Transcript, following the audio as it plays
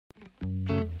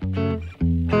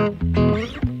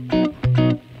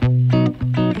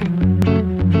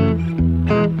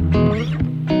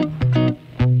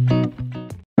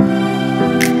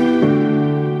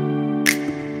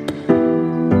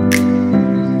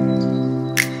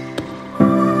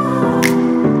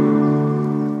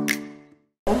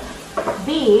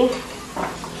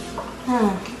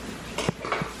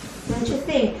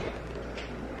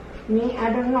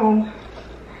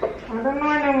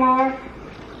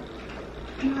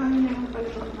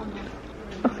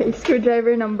Okay,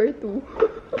 screwdriver number 2.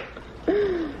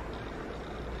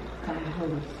 Come,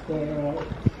 Holy Spirit.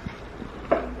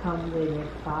 Come with your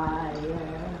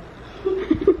fire.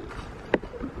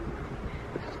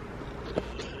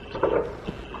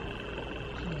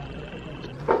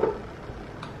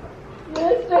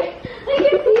 Yes, I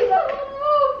can see the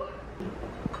move.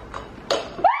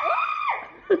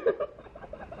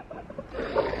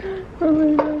 Oh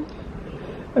my god.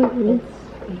 Okay.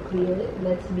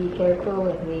 Let's be careful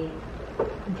when we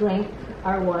drink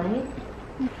our wine.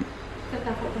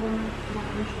 Tatakot ako na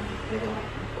kumain siya. Pero,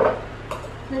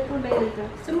 let mo ba dito?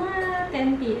 So, mga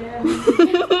 10 p.m.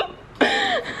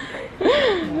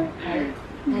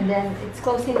 And then, it's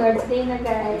closing guards day na,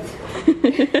 guys.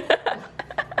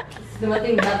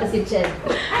 Dumating ba si Chen?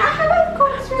 I have a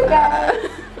concert, guys!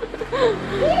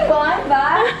 Do you want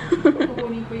ba?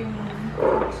 Kukunin ko yung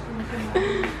box ko na sa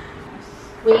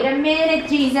Wait a minute,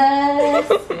 Jesus!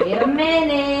 Wait a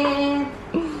minute!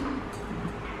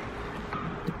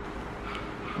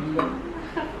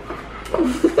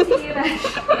 Nasisira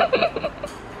siya.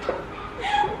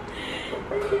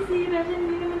 Nasisira siya.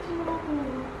 Hindi naman siya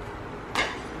makakuha.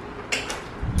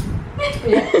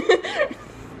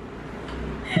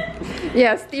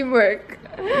 Yes, teamwork.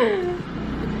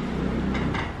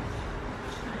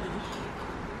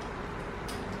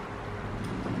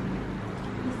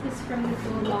 This is from the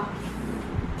toolbox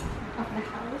of the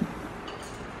house.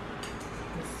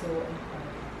 It's so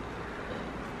important.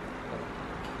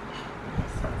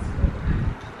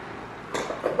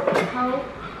 How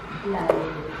loud?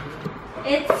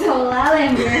 It's so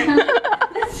loud, girl.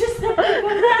 That's just the tip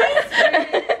of the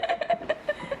iceberg.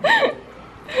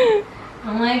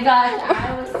 Oh my gosh,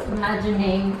 I was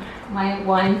imagining my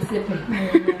wine sipping.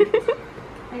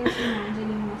 I was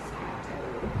imagining Moscato.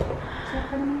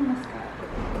 Sarap naman Moscato.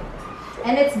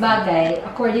 And it's bagay,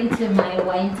 according to my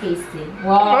wine tasting.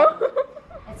 Wow!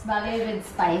 It's bagay with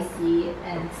spicy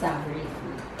and savory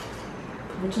food.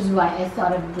 Which is why I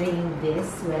thought of bringing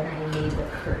this when I made the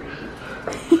curry.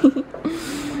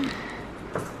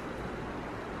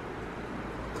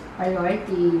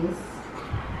 Priorities.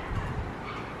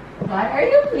 God, are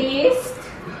you pleased?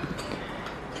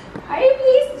 Are you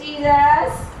pleased,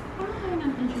 Jesus? Paano kaya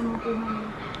natin siya makuha?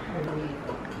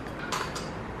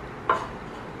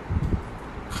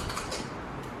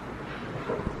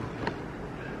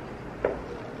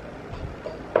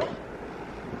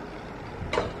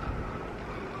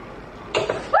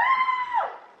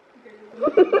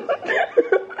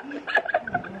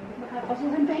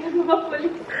 Makapasukan tayo ng mga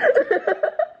polis.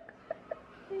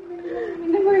 May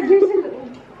na-murder sa loob.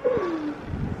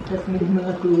 Just made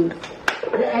mga clues.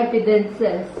 The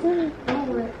evidences. Oh,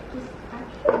 we're just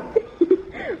actually...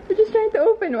 We're just trying to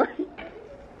open one.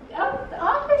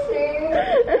 Officer!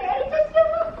 I just have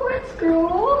a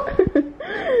corkscrew.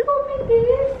 Open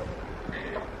this.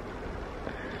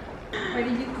 Where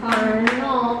did you come?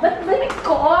 No, ba't ba may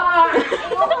cork?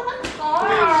 Ayoko ng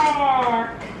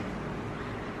cork!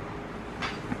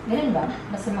 Ganun ba?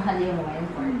 Mas mahal yung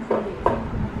wine cork.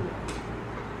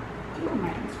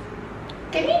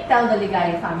 Can you tell the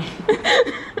Ligaya family?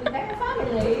 Ligaya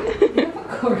family? You have a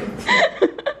cork.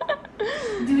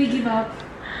 Do we give up?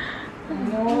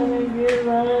 No, I give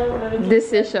up.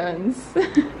 Decisions.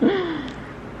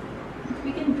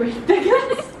 We can break the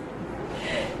glass.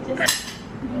 Just...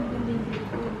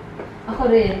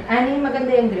 Ako rin. Ani,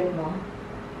 maganda yung grip mo.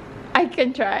 I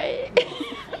can try.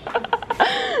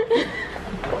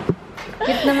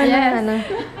 Cute naman Yes. ano.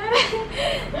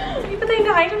 Hindi pa tayo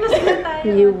nakain. Mas na tayo.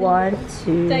 You want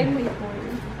to... Tayo mo ito.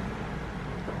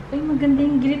 Uy, maganda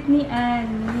yung grip ni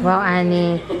Annie. Wow,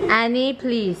 Annie. Annie,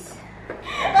 please.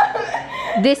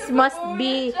 This must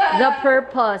be the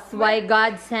purpose why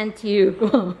God sent you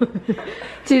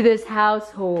to this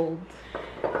household.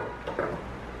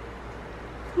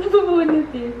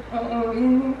 Nabubunot eh. Oo,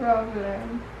 yun yung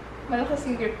problem. Malakas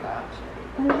yung grip ka actually.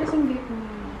 Ano kasi yung grip mo?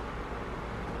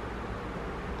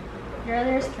 Girl,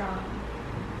 you're strong.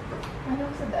 Ano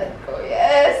sa dad ko?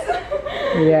 Yes!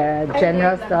 Yeah,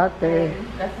 General's daughter.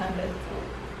 That's handled too.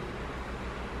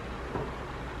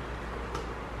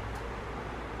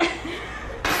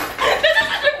 This is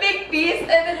such a big piece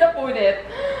and then napunit.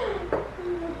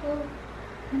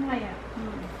 Ano kaya?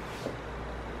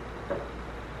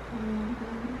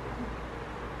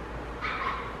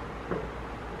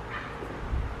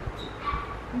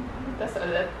 Tapos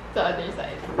ulit sa other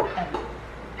side.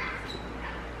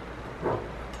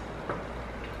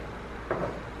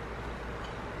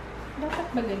 Dapat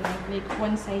ba ganun? Like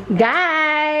one side.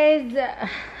 Guys,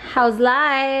 how's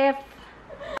life?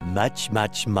 Much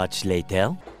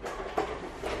later.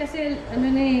 Kasi ano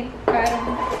na eh, parang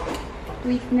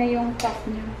Weak na yung top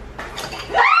niya.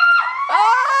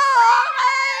 Oh!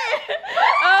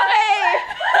 Okay!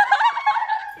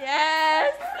 Yes!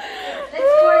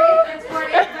 Let's pour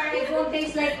it para it won't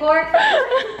taste like cork.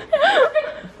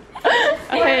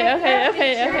 Okay.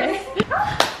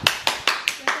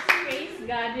 Praise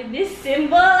God with this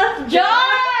symbol of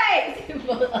joy!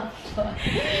 Symbol of joy.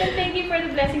 And thank you for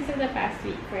the blessings of the past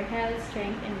week, for health,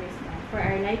 strength, and wisdom, for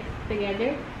our life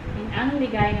together in ang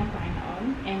ligay ng Panginoon,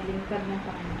 and lingkod ng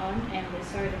Panginoon, and the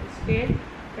sword of the Spirit,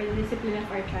 for the discipline of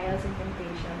our trials and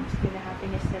temptations, for the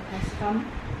happiness that has come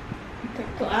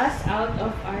to us out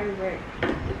of our work.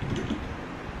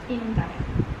 Inom tayo.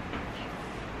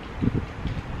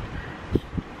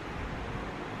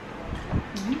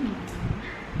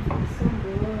 So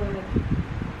good.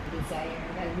 Desire.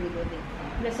 I'll read it.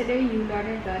 Blessed are you, Lord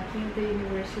our God, King of the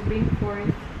universe, who bring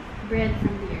forth bread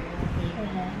from the earth.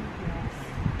 Amen. Yes.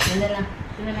 Yun na lang.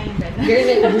 Ito na lang yung bread.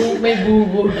 Girl, may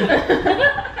bubog.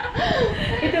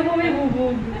 Ito po may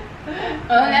bubog.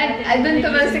 Oh, andun ka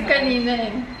ba si kanina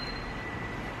eh?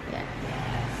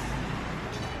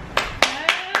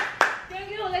 Thank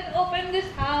you. Let's open this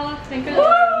house. Thank you.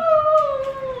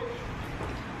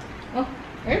 Oh,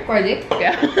 are you recording?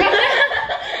 Yeah.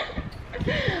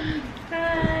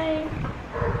 Hi.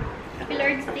 Happy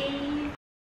Lord's Day.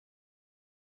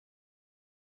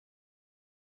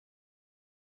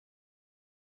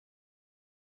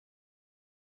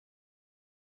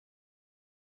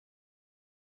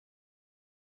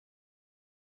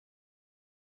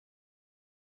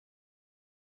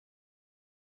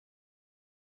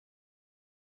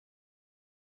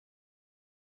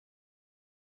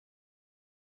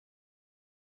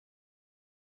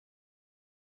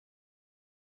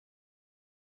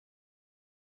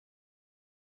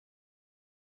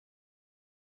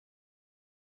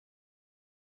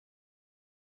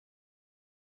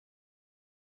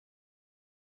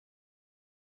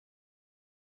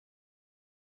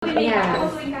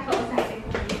 Yeah. You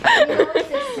know,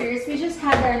 sisters, we just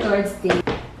had our Lord's Day.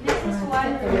 This is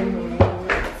one room.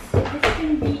 This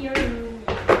can be your room.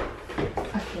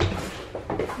 Okay.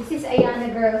 This is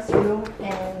Ayana girls' room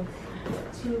and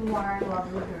two more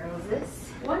lovely girls.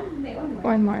 One more.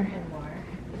 One more. One more.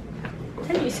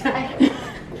 Saan yung isa?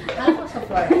 Ako sa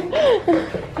floor.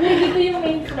 Hindi ko yung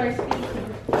main floor space.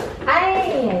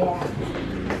 Ay, yeah.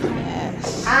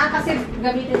 Yes. Kasi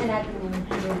gamitin na natin yung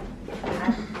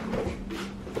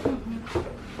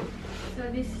So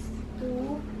this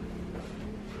two,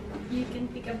 you can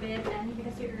pick a bed and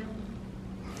because you're early.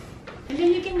 And then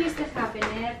you can use the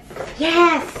cabinets.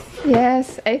 Yes!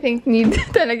 Yes, I think need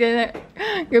talaga na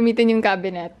gamitin yung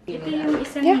cabinet. Ito yung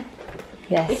isang, Yeah.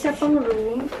 Yes. isa pang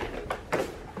room.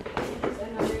 This is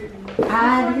another room. This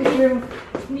is room.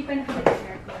 Hindi pa nakabit yung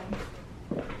aircon.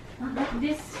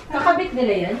 This, Kakabit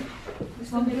nila yun?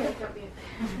 gusto mo nila ikabit.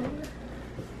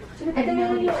 Ito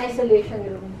naman yung isolation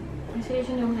room.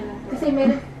 Isolation room na lang. Kasi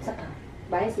meron sa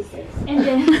bahay sisters. And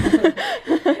then,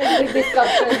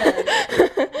 Nag-discussion na.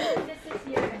 this is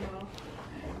your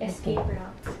escape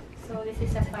route. So this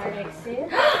is a fire exit.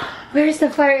 Where's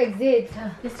the fire exit?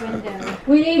 This window.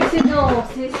 We need to know,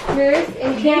 sisters,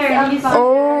 in case Here, you of fire,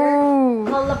 Oh!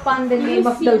 call upon the name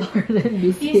of the Lord and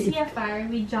be You saved. see a fire,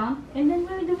 we jump, and then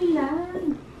where do we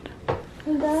land?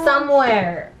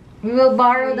 Somewhere. We will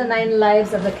borrow the 9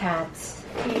 lives of the cats.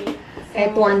 Okay.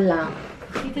 At one lang.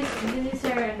 This is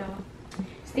our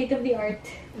state of the art.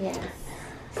 Yes.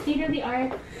 State of the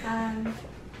art.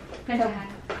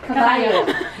 Caballo.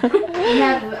 We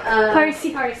have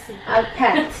Horsey. a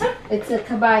pet. It's a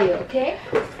caballo, okay?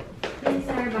 This is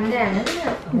our And banyo. then,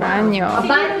 Banyo. a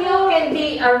banyo can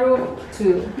be a room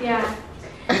too. Yeah.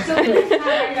 So we just have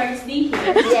our Lord's Day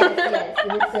here. Yes.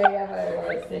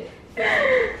 It's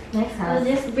a nice I'll house.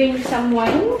 just bring some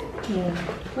wine Okay.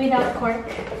 without cork.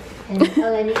 And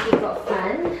Eleni keep up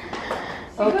fan.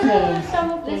 Siguro Okay.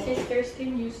 some of the sisters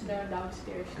can use the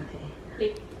downstairs. Okay.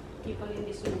 Like people in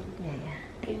this room Yeah.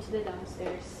 can use the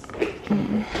downstairs.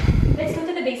 Let's go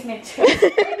to the basement.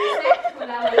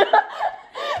 Wala.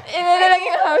 Ina na lang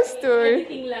yung house tour.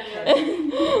 Editing lang yun.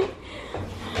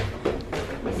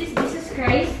 This is Jesus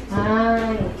Christ.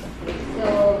 Hi.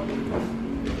 So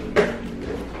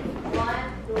 1,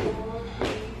 2,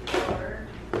 3, 4.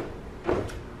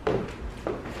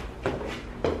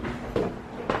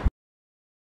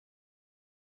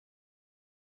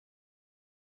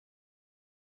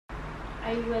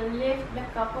 I will lift the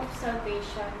cup of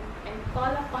salvation and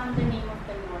call upon the name of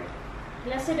the Lord.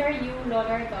 Blessed are you, Lord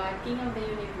our God, King of the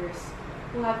universe,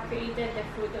 who have created the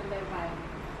fruit of thy vine.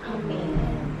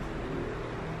 Amen.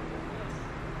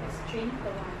 Let's drink the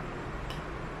wine.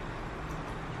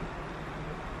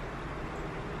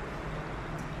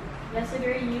 Blessed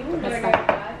are you, Lord our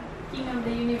God, King of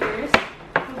the universe,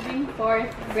 who bring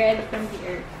forth bread from the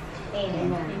earth.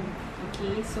 Amen.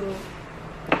 Okay, so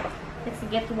let's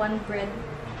get one bread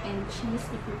and cheese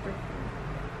if you prefer.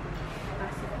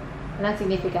 Possible. Anong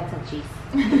significance ng cheese?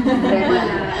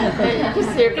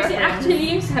 Kasi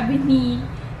actually, sabi ni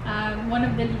one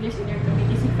of the leaders in our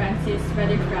committee, si Francis,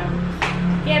 Brother Frank,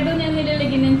 kaya doon na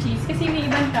nilalagyan ng cheese kasi may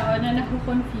ibang tao na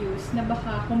naku-confuse na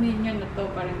baka communion na to,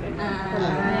 parang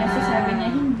gano'n. So sabi niya,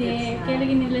 hindi, kaya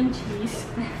lagyan nilang cheese.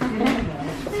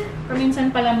 Paminsan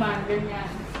palamang, ganyan.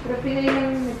 Pero pinili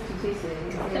lang yung cheese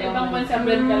eh. Sa ibang bansa,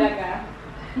 bread talaga.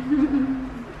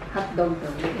 Hotdog to.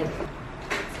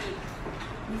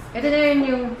 Ito na rin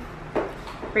yung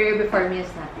prayer before meals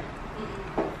natin.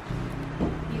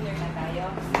 Dinner na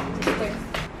tayo. Sisters.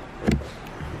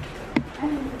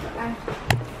 And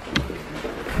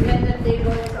then the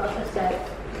table is also set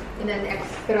in an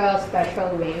extra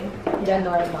special way than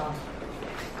normal.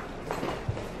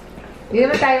 Hindi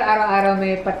naman tayo araw-araw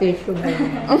may patisyo mo.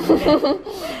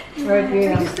 Okay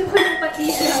lang. Gusto ko yung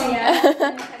patisyo yan.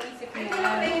 Nakaisip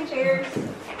niya. yung chairs.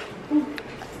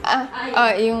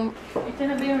 Yung... Ito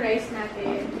na ba yung rice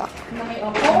natin? Na may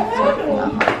open?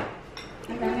 Oo.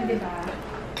 Ang dami, di ba?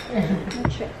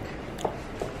 Na-check.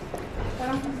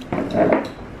 Parang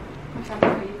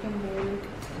masama yung bowl.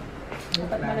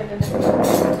 Dapat malaga na.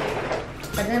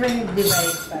 Pwede naman yung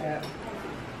divide para...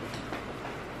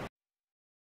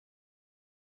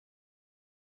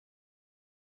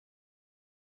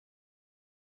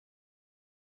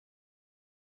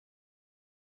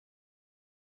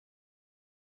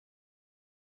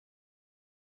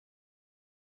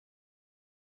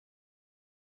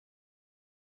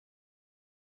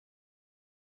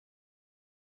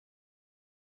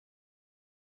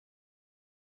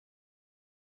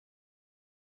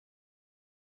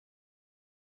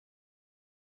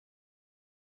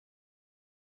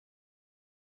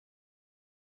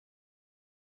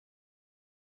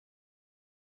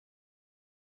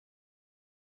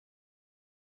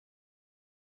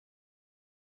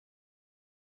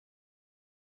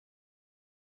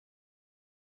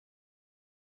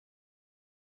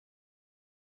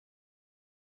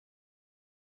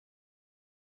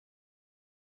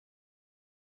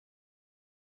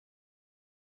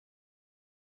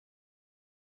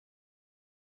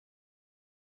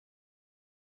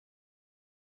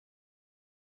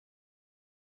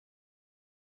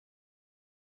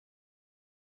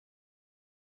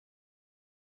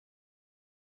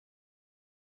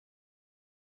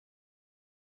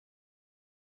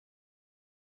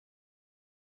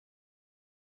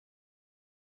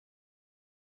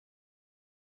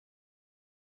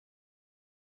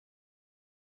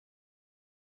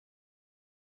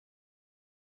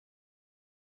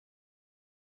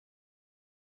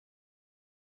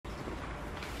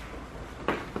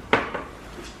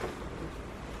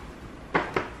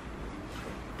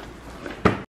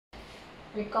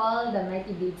 Recall the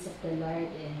mighty deeds of the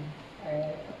Lord in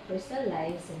our personal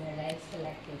lives and our lives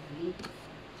collectively,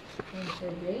 and to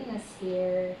bring us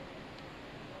here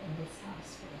in this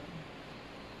household.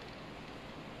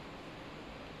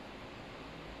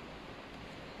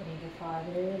 Pray the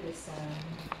Father, the Son,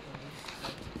 the Holy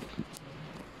Spirit.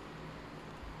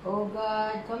 O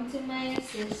God, come to my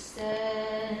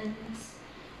assistance.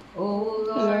 O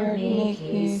Lord, make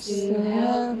haste to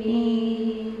help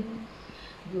me.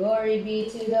 Glory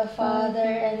be to the Father,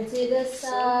 and to the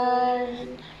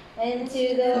Son, and to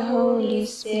the Holy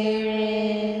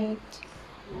Spirit.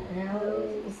 Now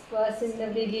it was in the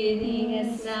beginning,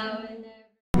 as now and